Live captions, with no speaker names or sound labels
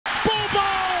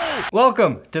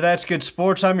Welcome to That's Good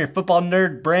Sports. I'm your football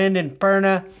nerd, Brandon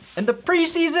Perna. And the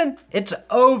preseason, it's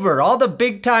over. All the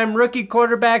big-time rookie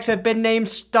quarterbacks have been named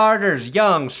starters.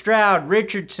 Young, Stroud,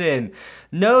 Richardson.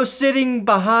 No sitting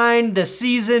behind the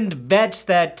seasoned vets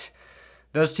that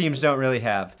those teams don't really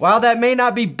have. While that may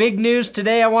not be big news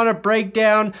today, I want to break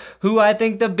down who I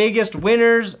think the biggest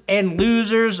winners and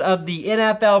losers of the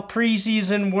NFL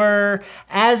preseason were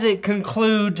as it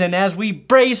concludes and as we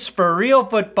brace for real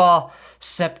football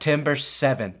September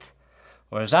 7th.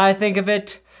 Or as I think of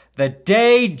it, the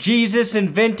day Jesus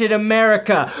invented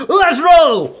America. Let's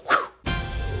roll!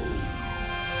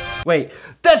 Wait,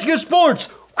 that's good sports!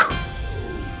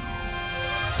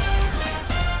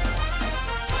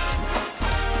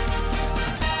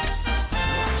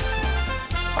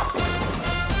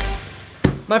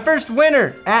 My first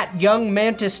winner at Young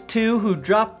Mantis2, who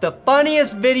dropped the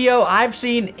funniest video I've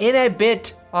seen in a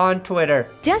bit on Twitter.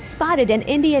 Just spotted an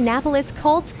Indianapolis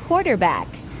Colts quarterback.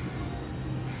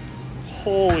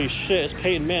 Holy shit, it's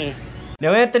Peyton Manning.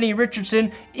 Now, Anthony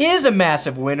Richardson is a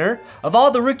massive winner. Of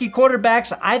all the rookie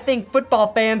quarterbacks, I think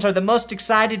football fans are the most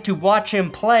excited to watch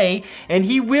him play, and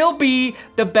he will be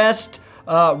the best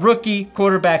rookie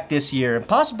quarterback this year, and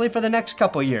possibly for the next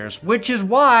couple years, which is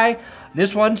why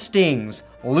this one stings.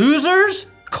 Losers?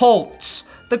 Colts.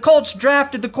 The Colts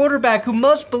drafted the quarterback who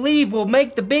most believe will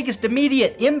make the biggest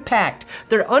immediate impact.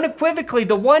 They're unequivocally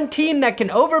the one team that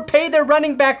can overpay their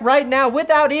running back right now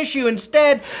without issue.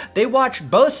 Instead, they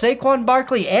watched both Saquon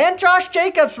Barkley and Josh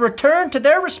Jacobs return to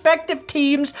their respective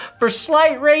teams for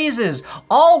slight raises,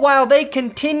 all while they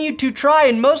continue to try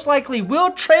and most likely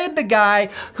will trade the guy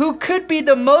who could be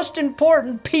the most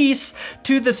important piece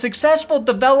to the successful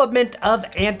development of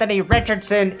Anthony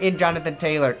Richardson in Jonathan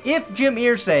Taylor. If Jim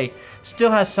Irsay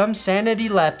still has some sanity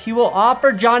left, he will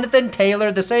offer Jonathan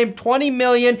Taylor the same $20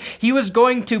 million he was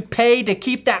going to pay to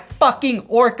keep that fucking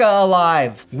orca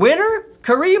alive. Winner?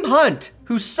 Kareem Hunt,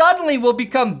 who suddenly will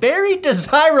become very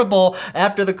desirable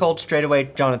after the Colts trade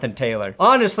away Jonathan Taylor.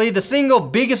 Honestly, the single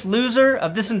biggest loser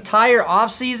of this entire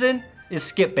offseason is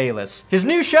Skip Bayless. His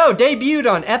new show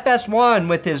debuted on FS1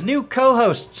 with his new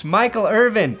co-hosts Michael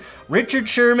Irvin, Richard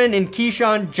Sherman, and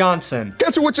Keyshawn Johnson.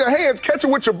 Catch it with your hands, catch it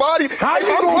with your body. How you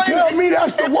gonna tell me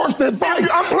that's the worst advice?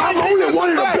 I'm only one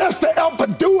of the best to ever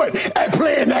do it at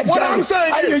playing that game. What I'm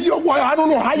saying is, I don't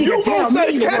know how you can tell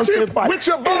me catch it with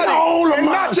your body and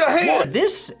not your hand.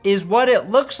 This is what it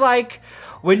looks like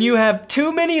when you have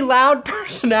too many loud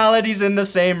personalities in the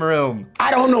same room.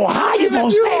 I don't know how you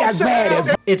gonna say as bad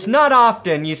as. It's not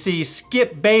often you see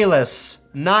Skip Bayless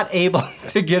not able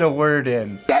to get a word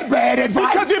in. That bad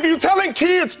advice. Because if you're telling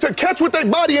kids to catch with their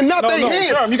body and not their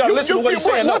hand. Sherm, you gotta listen to what he's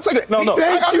saying. One second. No.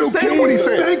 I understand what he's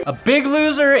saying. A big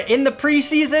loser in the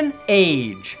preseason?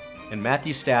 Age. And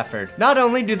Matthew Stafford. Not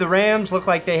only do the Rams look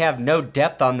like they have no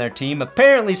depth on their team,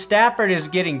 apparently Stafford is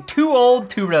getting too old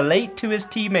to relate to his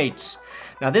teammates.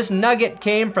 Now, this nugget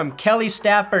came from Kelly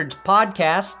Stafford's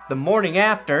podcast the morning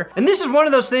after, and this is one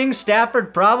of those things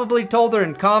Stafford probably told her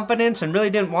in confidence and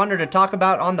really didn't want her to talk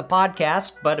about on the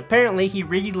podcast, but apparently he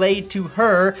relayed to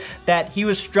her that he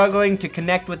was struggling to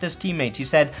connect with his teammates. He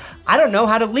said, "I don't know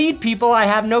how to lead people I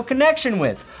have no connection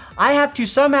with. I have to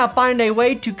somehow find a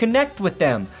way to connect with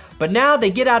them. But now they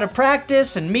get out of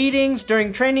practice and meetings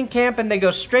during training camp and they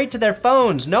go straight to their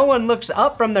phones. No one looks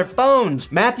up from their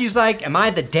phones." Matthew's like, "Am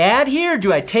I the dad here?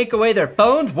 Do I take away their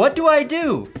phones? What do I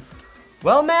do?"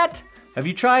 Well, Matt, have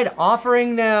you tried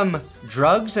offering them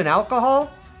drugs and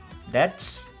alcohol?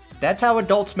 That's how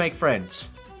adults make friends.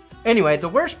 Anyway, the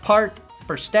worst part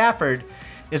for Stafford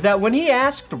is that when he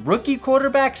asked rookie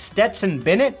quarterback Stetson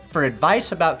Bennett for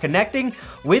advice about connecting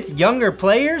with younger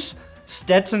players,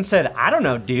 Stetson said, "I don't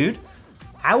know, dude.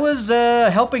 I was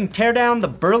helping tear down the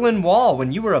Berlin Wall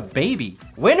when you were a baby."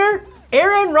 Winner?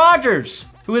 Aaron Rodgers,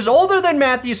 who is older than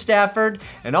Matthew Stafford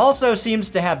and also seems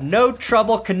to have no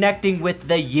trouble connecting with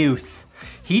the youth.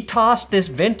 He tossed this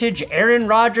vintage Aaron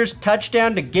Rodgers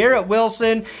touchdown to Garrett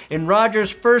Wilson in Rodgers'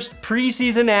 first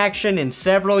preseason action in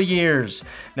several years.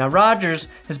 Now, Rodgers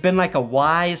has been like a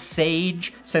wise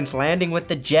sage since landing with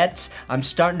the Jets. I'm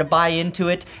starting to buy into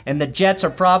it, and the Jets are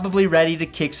probably ready to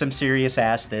kick some serious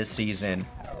ass this season.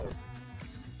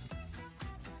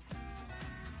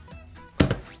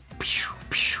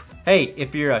 Hey,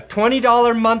 if you're a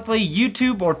 $20 monthly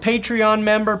YouTube or Patreon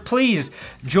member, please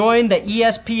join the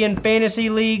ESPN Fantasy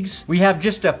Leagues. We have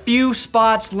just a few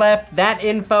spots left. That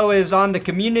info is on the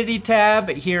community tab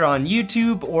here on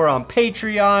YouTube or on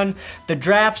Patreon. The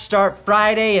drafts start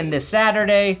Friday and this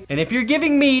Saturday. And if you're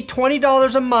giving me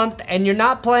 $20 a month and you're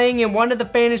not playing in one of the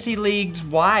fantasy leagues,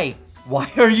 why? Why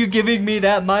are you giving me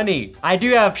that money? I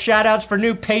do have shout outs for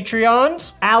new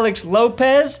Patreons: Alex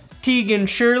Lopez, Tegan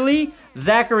Shirley,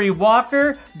 Zachary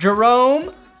Walker,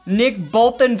 Jerome, Nick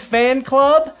Bolton Fan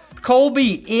Club,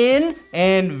 Colby In,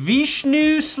 and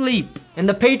Vishnu Sleep. And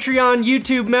the Patreon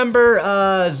YouTube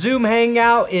member Zoom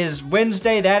Hangout is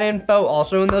Wednesday. That info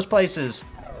also in those places.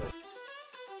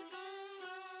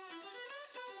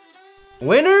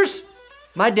 Winners?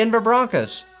 My Denver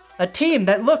Broncos. A team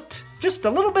that looked just a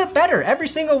little bit better every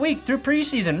single week through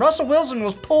preseason. Russell Wilson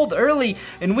was pulled early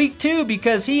in week 2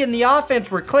 because he and the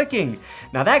offense were clicking.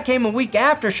 Now that came a week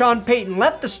after Sean Payton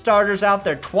left the starters out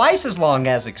there twice as long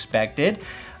as expected.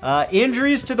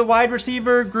 Injuries to the wide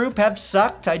receiver group have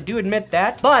sucked, I do admit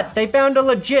that. But they found a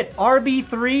legit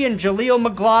RB3 in Jaleel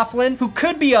McLaughlin, who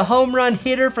could be a home run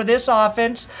hitter for this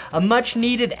offense. A much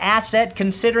needed asset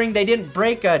considering they didn't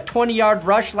break a 20-yard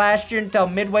rush last year until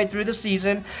midway through the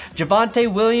season.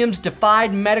 Javonte Williams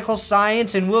defied medical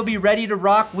science and will be ready to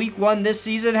rock week 1 this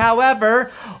season.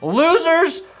 However,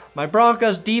 losers! My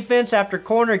Broncos defense, after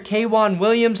corner K'Wan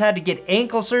Williams had to get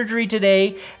ankle surgery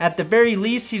today. At the very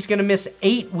least, he's going to miss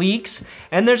 8 weeks.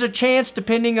 And there's a chance,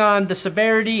 depending on the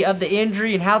severity of the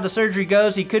injury and how the surgery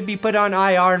goes, he could be put on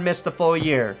IR and miss the full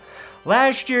year.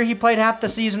 Last year, he played half the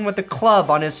season with a club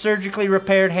on his surgically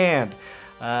repaired hand.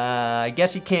 I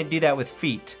guess he can't do that with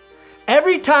feet.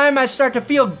 Every time I start to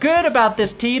feel good about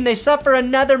this team, they suffer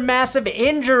another massive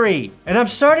injury. And I'm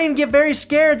starting to get very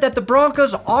scared that the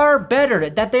Broncos are better,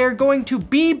 that they are going to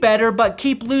be better, but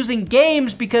keep losing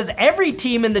games because every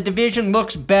team in the division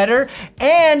looks better,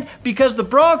 and because the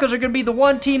Broncos are going to be the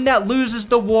one team that loses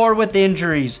the war with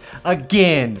injuries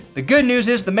again. The good news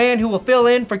is the man who will fill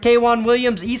in for K'Wan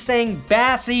Williams, Isang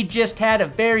Bassi, just had a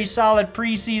very solid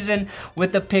preseason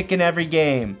with a pick in every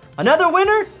game. Another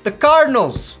winner? The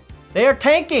Cardinals. They are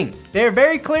tanking. They are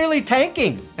very clearly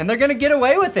tanking, and they're gonna get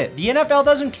away with it. The NFL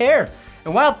doesn't care.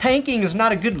 And while tanking is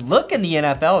not a good look in the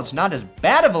NFL, it's not as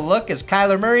bad of a look as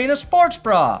Kyler Murray in a sports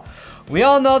bra. We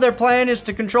all know their plan is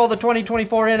to control the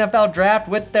 2024 NFL draft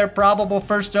with their probable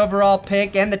first overall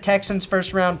pick and the Texans'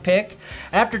 first round pick.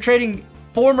 After trading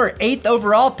former 8th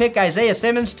overall pick Isaiah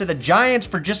Simmons to the Giants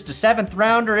for just a 7th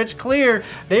rounder, it's clear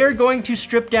they are going to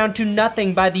strip down to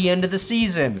nothing by the end of the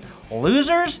season.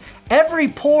 Losers? Every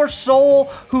poor soul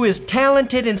who is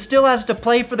talented and still has to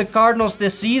play for the Cardinals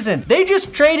this season. They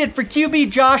just traded for QB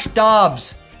Josh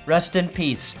Dobbs. Rest in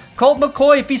peace. Colt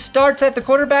McCoy, if he starts at the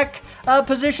quarterback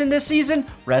position this season,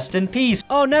 rest in peace.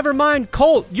 Oh, never mind,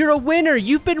 Colt, you're a winner.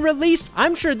 You've been released.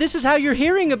 I'm sure this is how you're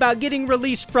hearing about getting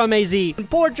released from AZ. And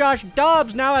poor Josh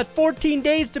Dobbs now has 14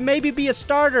 days to maybe be a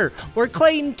starter. Or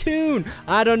Clayton Tune.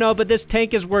 I don't know, but this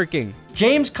tank is working.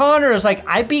 James Conner is like,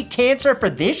 I beat cancer for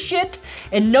this shit?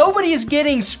 And nobody is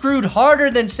getting screwed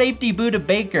harder than safety Budda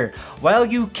Baker. While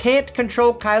you can't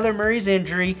control Kyler Murray's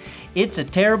injury, it's a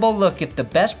terrible look if the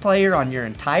best player on your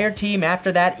entire team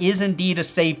after that is indeed a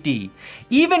safety.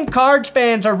 Even Cards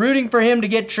fans are rooting for him to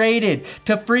get traded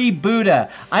to free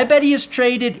Budda. I bet he is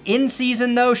traded in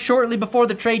season though, shortly before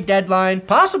the trade deadline.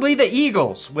 Possibly the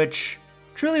Eagles, which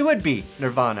truly would be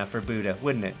nirvana for Budda,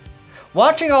 wouldn't it?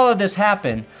 Watching all of this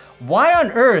happen, why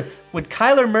on earth would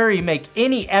Kyler Murray make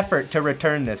any effort to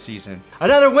return this season?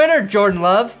 Another winner, Jordan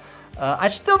Love. I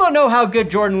still don't know how good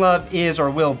Jordan Love is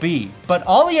or will be, but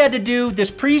all he had to do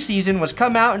this preseason was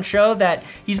come out and show that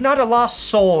he's not a lost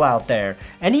soul out there,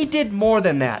 and he did more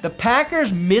than that. The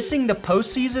Packers missing the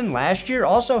postseason last year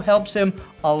also helps him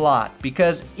a lot,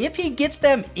 because if he gets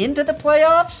them into the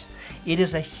playoffs, it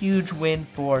is a huge win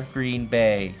for Green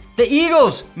Bay. The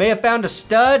Eagles may have found a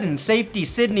stud in safety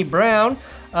Sidney Brown.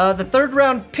 The 3rd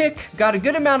round pick got a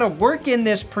good amount of work in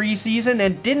this preseason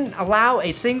and didn't allow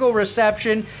a single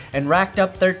reception and racked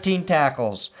up 13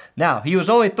 tackles. Now, he was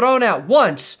only thrown out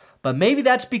once, but maybe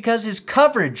that's because his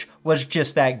coverage was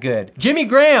just that good. Jimmy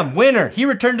Graham, winner. He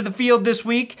returned to the field this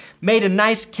week, made a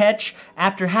nice catch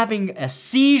after having a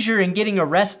seizure and getting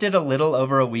arrested a little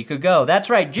over a week ago. That's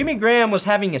right, Jimmy Graham was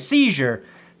having a seizure,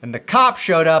 and the cops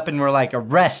showed up and were like,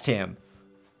 arrest him.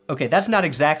 Okay, that's not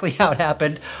exactly how it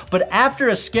happened, but after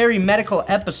a scary medical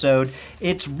episode,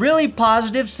 it's really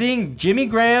positive seeing Jimmy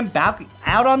Graham back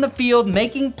out on the field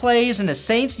making plays in a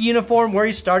Saints uniform where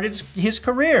he started his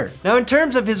career. Now, in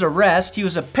terms of his arrest, he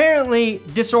was apparently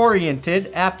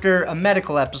disoriented after a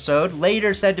medical episode,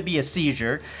 later said to be a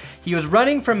seizure. He was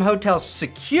running from hotel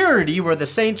security where the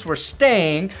Saints were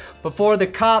staying before the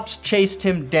cops chased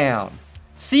him down.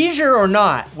 Seizure or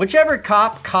not, whichever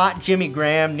cop caught Jimmy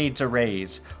Graham needs a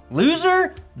raise.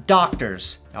 Loser?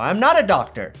 Doctors. Now, I'm not a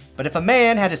doctor, but if a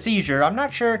man had a seizure, I'm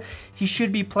not sure he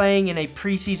should be playing in a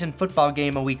preseason football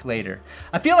game a week later.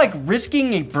 I feel like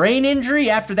risking a brain injury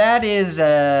after that is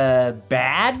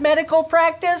bad medical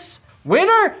practice.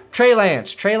 Winner, Trey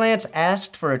Lance. Trey Lance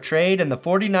asked for a trade and the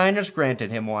 49ers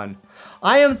granted him one.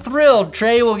 I am thrilled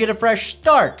Trey will get a fresh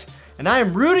start, and I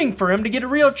am rooting for him to get a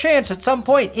real chance at some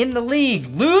point in the league.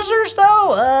 Losers,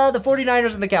 though? The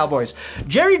 49ers and the Cowboys.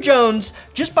 Jerry Jones,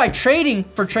 just by trading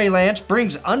for Trey Lance,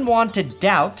 brings unwanted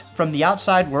doubt from the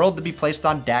outside world to be placed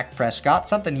on Dak Prescott,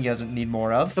 something he doesn't need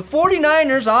more of. The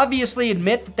 49ers obviously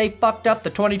admit that they fucked up the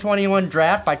 2021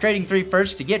 draft by trading 3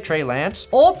 firsts to get Trey Lance.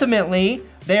 Ultimately,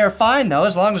 they are fine, though,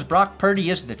 as long as Brock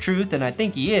Purdy is the truth, and I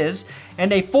think he is.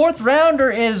 And a 4th rounder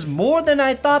is more than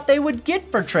I thought they would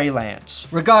get for Trey Lance.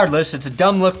 Regardless, it's a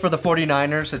dumb look for the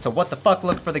 49ers. It's a what the fuck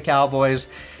look for the Cowboys.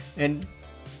 And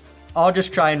I'll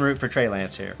just try and root for Trey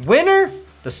Lance here. Winner,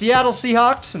 the Seattle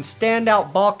Seahawks and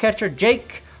standout ball catcher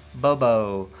Jake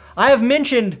Bobo. I have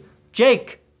mentioned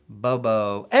Jake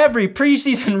Bobo every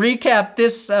preseason recap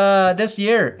this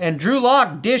year. And Drew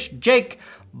Lock dished Jake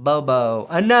Bobo.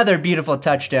 Another beautiful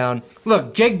touchdown.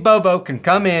 Look, Jake Bobo can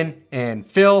come in and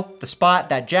fill the spot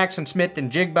that Jackson Smith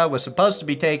and Jigba was supposed to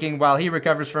be taking while he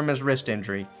recovers from his wrist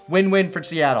injury. Win-win for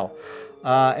Seattle.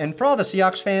 And for all the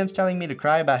Seahawks fans telling me to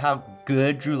cry about how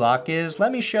good Drew Lock is,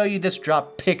 let me show you this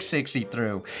drop pick 6 he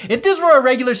threw. If this were a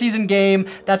regular season game,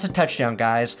 that's a touchdown,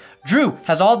 guys. Drew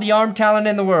has all the arm talent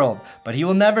in the world, but he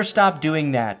will never stop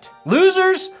doing that.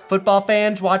 Losers, football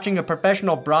fans watching a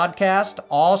professional broadcast,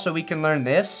 all so we can learn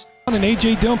this. And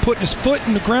A.J. Dillon putting his foot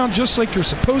in the ground just like you're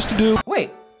supposed to do. Wait,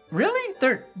 really?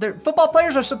 They're football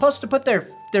players are supposed to put their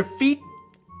feet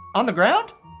on the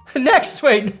ground? Next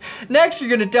you're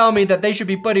gonna tell me that they should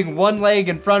be putting one leg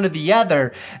in front of the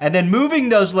other and then moving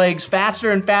those legs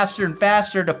faster and faster and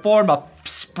faster to form a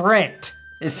sprint.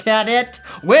 Is that it?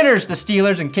 Winners, the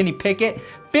Steelers and Kenny Pickett,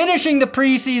 finishing the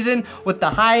preseason with the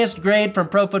highest grade from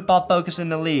Pro Football Focus in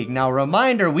the league. Now, a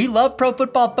reminder, we love Pro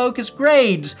Football Focus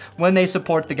grades when they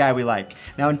support the guy we like.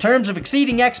 Now, in terms of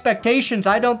exceeding expectations,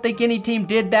 I don't think any team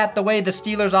did that the way the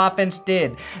Steelers offense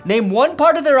did. Name one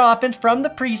part of their offense from the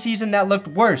preseason that looked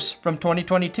worse from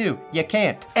 2022. You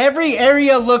can't. Every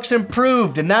area looks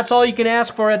improved, and that's all you can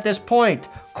ask for at this point.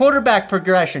 Quarterback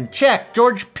progression, check.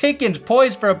 George Pickens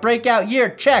poised for a breakout year,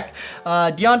 check.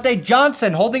 Deontay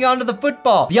Johnson holding on to the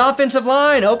football. The offensive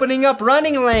line opening up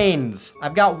running lanes.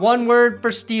 I've got one word for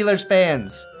Steelers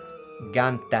fans.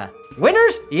 Ganta.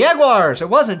 Winners, Jaguars. It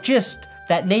wasn't just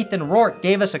that Nathan Rourke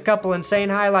gave us a couple insane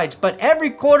highlights, but every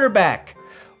quarterback,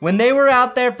 when they were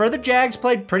out there for the Jags,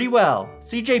 played pretty well.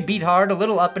 CJ beat hard, a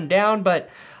little up and down, but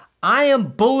I am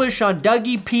bullish on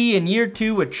Dougie P in year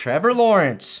 2 with Trevor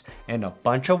Lawrence and a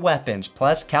bunch of weapons.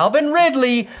 Plus, Calvin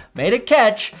Ridley made a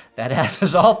catch that has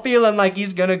us all feeling like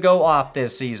he's gonna go off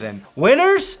this season.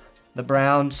 Winners, the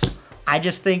Browns. I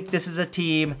just think this is a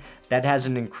team that has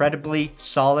an incredibly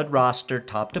solid roster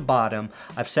top to bottom.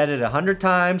 I've said it 100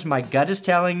 times. My gut is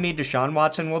telling me Deshaun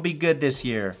Watson will be good this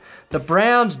year. The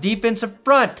Browns' defensive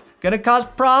front gonna cause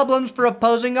problems for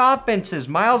opposing offenses.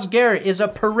 Myles Garrett is a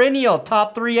perennial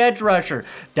top 3 edge rusher.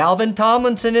 Dalvin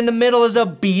Tomlinson in the middle is a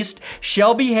beast.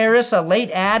 Shelby Harris, a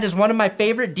late add, is one of my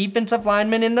favorite defensive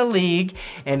linemen in the league.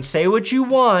 And say what you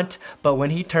want, but when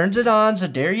he turns it on,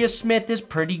 Zadarius Smith is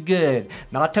pretty good.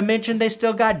 Not to mention they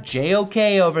still got JOK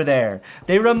over there.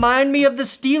 They remind me of the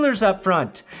Steelers up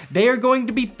front. They are going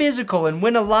to be physical and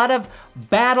win a lot of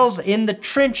battles in the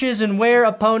trenches and wear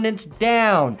opponents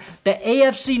down. The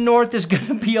AFC North is going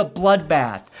to be a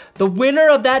bloodbath. The winner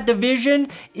of that division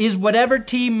is whatever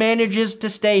team manages to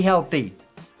stay healthy.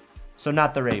 So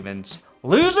not the Ravens.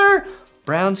 Loser,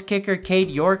 Browns kicker Cade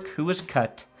York, who was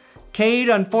cut. Cade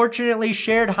unfortunately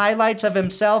shared highlights of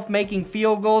himself making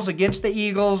field goals against the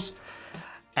Eagles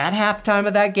at halftime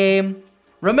of that game.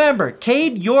 Remember,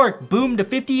 Cade York boomed a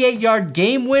 58-yard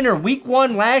game winner week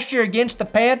 1 last year against the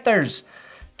Panthers.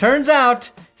 Turns out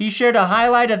he shared a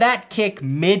highlight of that kick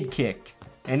mid-kick.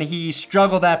 And he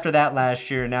struggled after that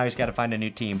last year, and now he's got to find a new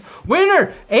team.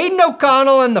 Winner, Aiden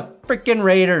O'Connell and the frickin'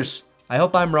 Raiders. I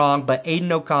hope I'm wrong, but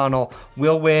Aiden O'Connell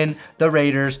will win the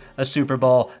Raiders a Super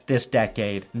Bowl this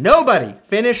decade. Nobody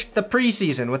finished the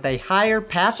preseason with a higher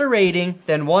passer rating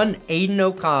than one Aiden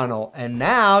O'Connell. And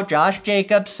now Josh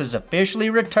Jacobs has officially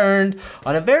returned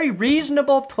on a very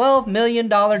reasonable $12 million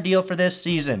deal for this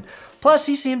season. Plus,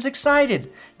 he seems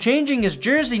excited, changing his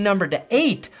jersey number to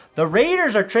 8. The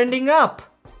Raiders are trending up.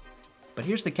 But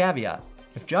here's the caveat.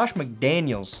 If Josh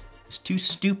McDaniels is too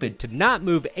stupid to not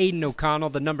move Aiden O'Connell,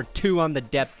 the number 2 on the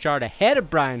depth chart, ahead of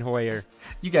Brian Hoyer,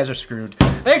 you guys are screwed.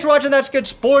 Thanks for watching That's Good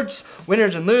Sports.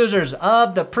 Winners and losers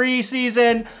of the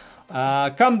preseason.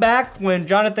 Come back when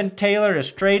Jonathan Taylor is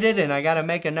traded, and I gotta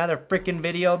make another frickin'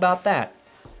 video about that.